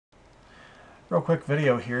Real quick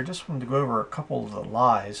video here. Just wanted to go over a couple of the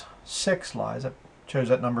lies. 6 lies. I chose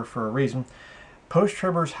that number for a reason.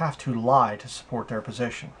 Post-tribbers have to lie to support their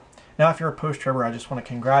position. Now, if you're a post-tribber, I just want to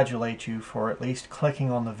congratulate you for at least clicking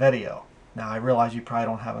on the video. Now, I realize you probably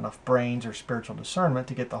don't have enough brains or spiritual discernment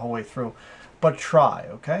to get the whole way through, but try,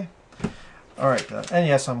 okay? Alright, and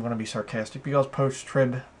yes, I'm going to be sarcastic because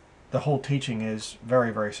post-trib, the whole teaching is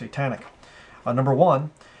very, very satanic. Number 1,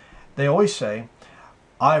 they always say,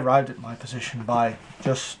 I arrived at my position by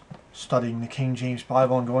just studying the King James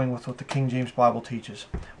Bible and going with what the King James Bible teaches.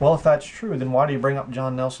 Well, if that's true, then why do you bring up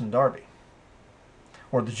John Nelson Darby?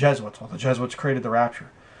 Or the Jesuits? Well, the Jesuits created the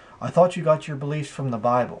Rapture. I thought you got your beliefs from the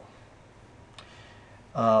Bible.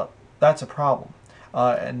 That's a problem.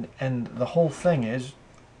 And the whole thing is,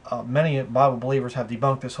 many Bible believers have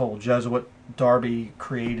debunked this whole Jesuit Darby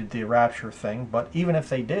created the Rapture thing, but even if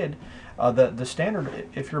they did, the standard,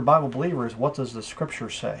 if you're a Bible believer, is what does the Scripture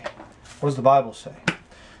say? What does the Bible say?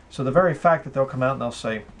 So the very fact that they'll come out and they'll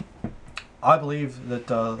say, I believe that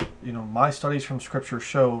my studies from Scripture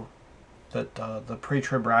show that the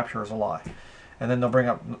pre-trib rapture is a lie, and then they'll bring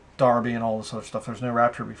up Darby and all this other stuff. There's no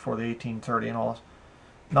rapture before the 1830 and all this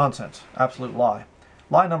nonsense, absolute lie.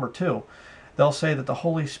 Lie number 2. They'll say that the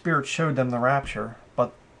Holy Spirit showed them the rapture,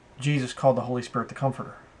 but Jesus called the Holy Spirit the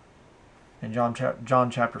Comforter in John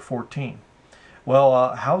chapter 14.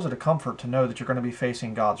 Well, how is it a comfort to know that you're going to be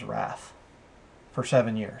facing God's wrath for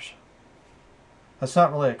 7 years? That's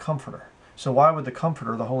not really a comforter. So why would the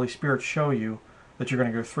Comforter, the Holy Spirit, show you that you're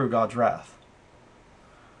going to go through God's wrath?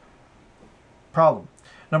 Problem.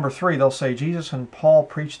 Number 3, they'll say Jesus and Paul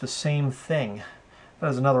preached the same thing. That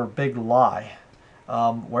is another big lie.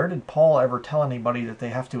 Where did Paul ever tell anybody that they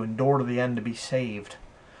have to endure to the end to be saved?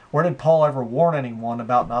 Where did Paul ever warn anyone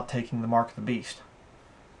about not taking the mark of the beast?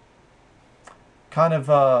 Kind of,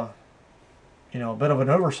 a bit of an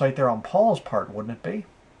oversight there on Paul's part, wouldn't it be?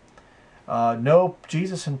 No,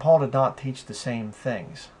 Jesus and Paul did not teach the same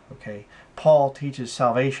things. Okay, Paul teaches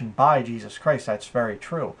salvation by Jesus Christ. That's very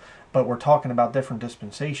true. But we're talking about different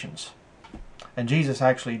dispensations. And Jesus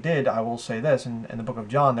actually did, I will say this, in the book of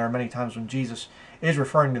John, there are many times when Jesus is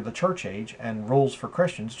referring to the church age and rules for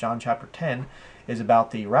Christians. John chapter 10 is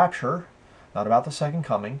about the rapture, not about the second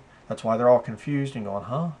coming. That's why they're all confused and going,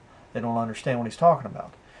 huh? They don't understand what he's talking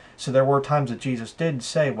about. So there were times that Jesus did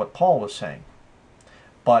say what Paul was saying.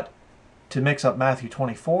 But to mix up Matthew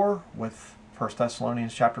 24 with 1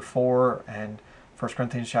 Thessalonians chapter 4 and 1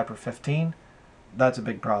 Corinthians chapter 15, that's a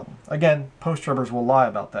big problem. Again, post-tribbers will lie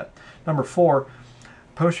about that. Number 4,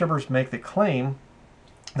 post-tribbers make the claim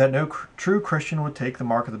that no true Christian would take the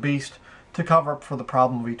mark of the beast to cover up for the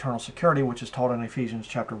problem of eternal security, which is taught in Ephesians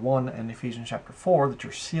chapter 1 and Ephesians chapter 4, that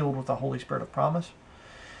you're sealed with the Holy Spirit of promise.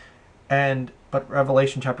 But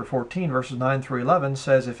Revelation chapter 14, verses 9 through 11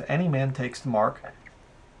 says, if any man takes the mark,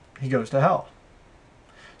 he goes to hell.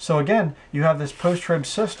 So again, you have this post-trib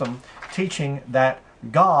system teaching that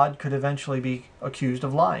God could eventually be accused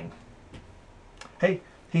of lying. Hey,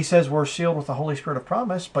 he says we're sealed with the Holy Spirit of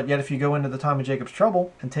promise, but yet if you go into the time of Jacob's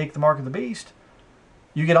trouble and take the mark of the beast,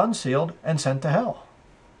 you get unsealed and sent to hell.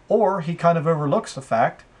 Or he kind of overlooks the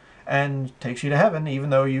fact and takes you to heaven even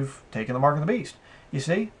though you've taken the mark of the beast. You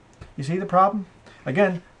see? You see the problem?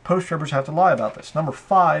 Again, post-tribbers have to lie about this. Number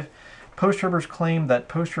 5, post-tribbers claim that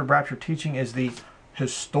post-trib rapture teaching is the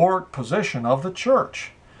historic position of the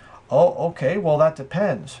church. Oh, okay, well that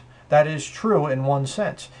depends. That is true in one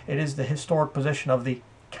sense. It is the historic position of the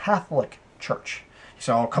Catholic Church. You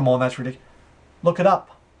say, oh, come on, that's ridiculous. Look it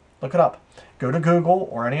up. Look it up. Go to Google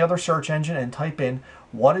or any other search engine and type in,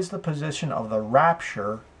 what is the position of the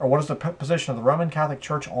rapture, or what is the position of the Roman Catholic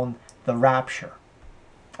Church on the rapture?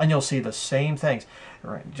 And you'll see the same things.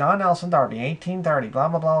 John Nelson Darby, 1830, blah,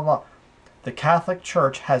 blah, blah, blah. The Catholic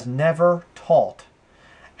Church has never taught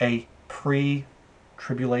a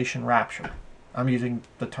pre-tribulation rapture. I'm using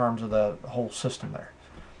the terms of the whole system there.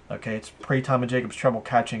 Okay, it's pre-time of Jacob's trouble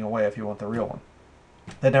catching away if you want the real one.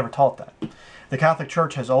 They never taught that. The Catholic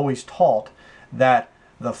Church has always taught that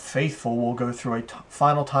the faithful will go through a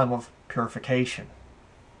final time of purification.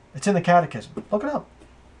 It's in the Catechism. Look it up.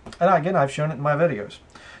 And again, I've shown it in my videos.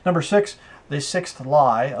 Number 6, the 6th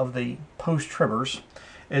lie of the post-tribbers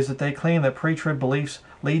is that they claim that pre-trib beliefs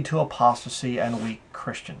lead to apostasy and weak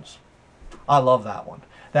Christians. I love that one.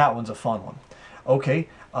 That one's a fun one. Okay,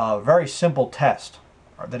 very simple test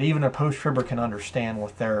that even a post-tribber can understand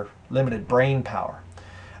with their limited brain power.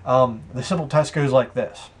 The simple test goes like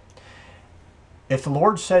this. If the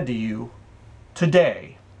Lord said to you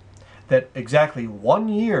today that exactly 1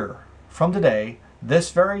 year from today,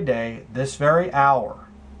 this very day, this very hour,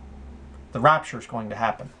 the rapture is going to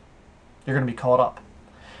happen, you're going to be caught up.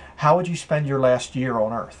 how would you spend your last year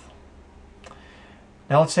on earth?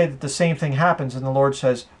 Now let's say that the same thing happens and the Lord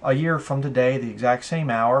says, a year from today, the exact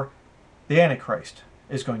same hour, the Antichrist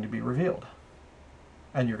is going to be revealed.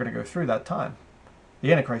 And you're going to go through that time.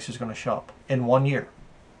 The Antichrist is going to show up in 1 year.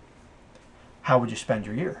 How would you spend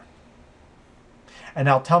your year? And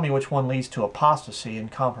now tell me which one leads to apostasy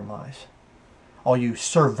and compromise. All you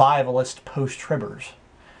survivalist post-tribbers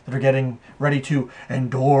that are getting ready to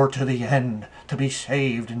endure to the end to be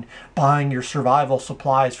saved and buying your survival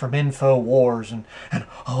supplies from InfoWars and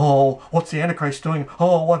oh, what's the Antichrist doing?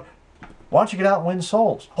 Oh, what? Why don't you get out and win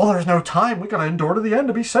souls? Oh, there's no time. We got to endure to the end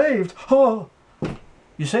to be saved. Oh,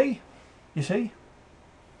 you see? You see?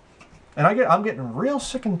 And I'm getting real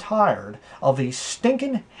sick and tired of these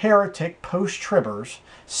stinking heretic post-tribbers,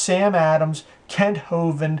 Sam Adams, Kent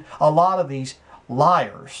Hovind, a lot of these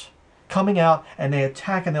liars coming out and they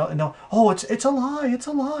attack and they'll oh, it's a lie, it's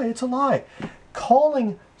a lie, it's a lie.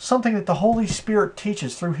 Calling something that the Holy Spirit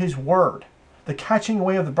teaches through His Word, the catching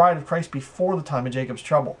away of the bride of Christ before the time of Jacob's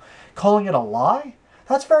trouble, calling it a lie,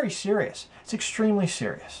 that's very serious. It's extremely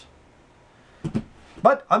serious.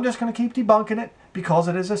 But I'm just going to keep debunking it because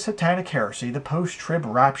it is a satanic heresy. The post-trib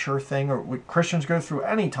rapture thing, or what Christians go through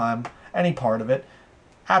any time, any part of it,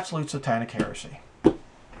 absolute satanic heresy.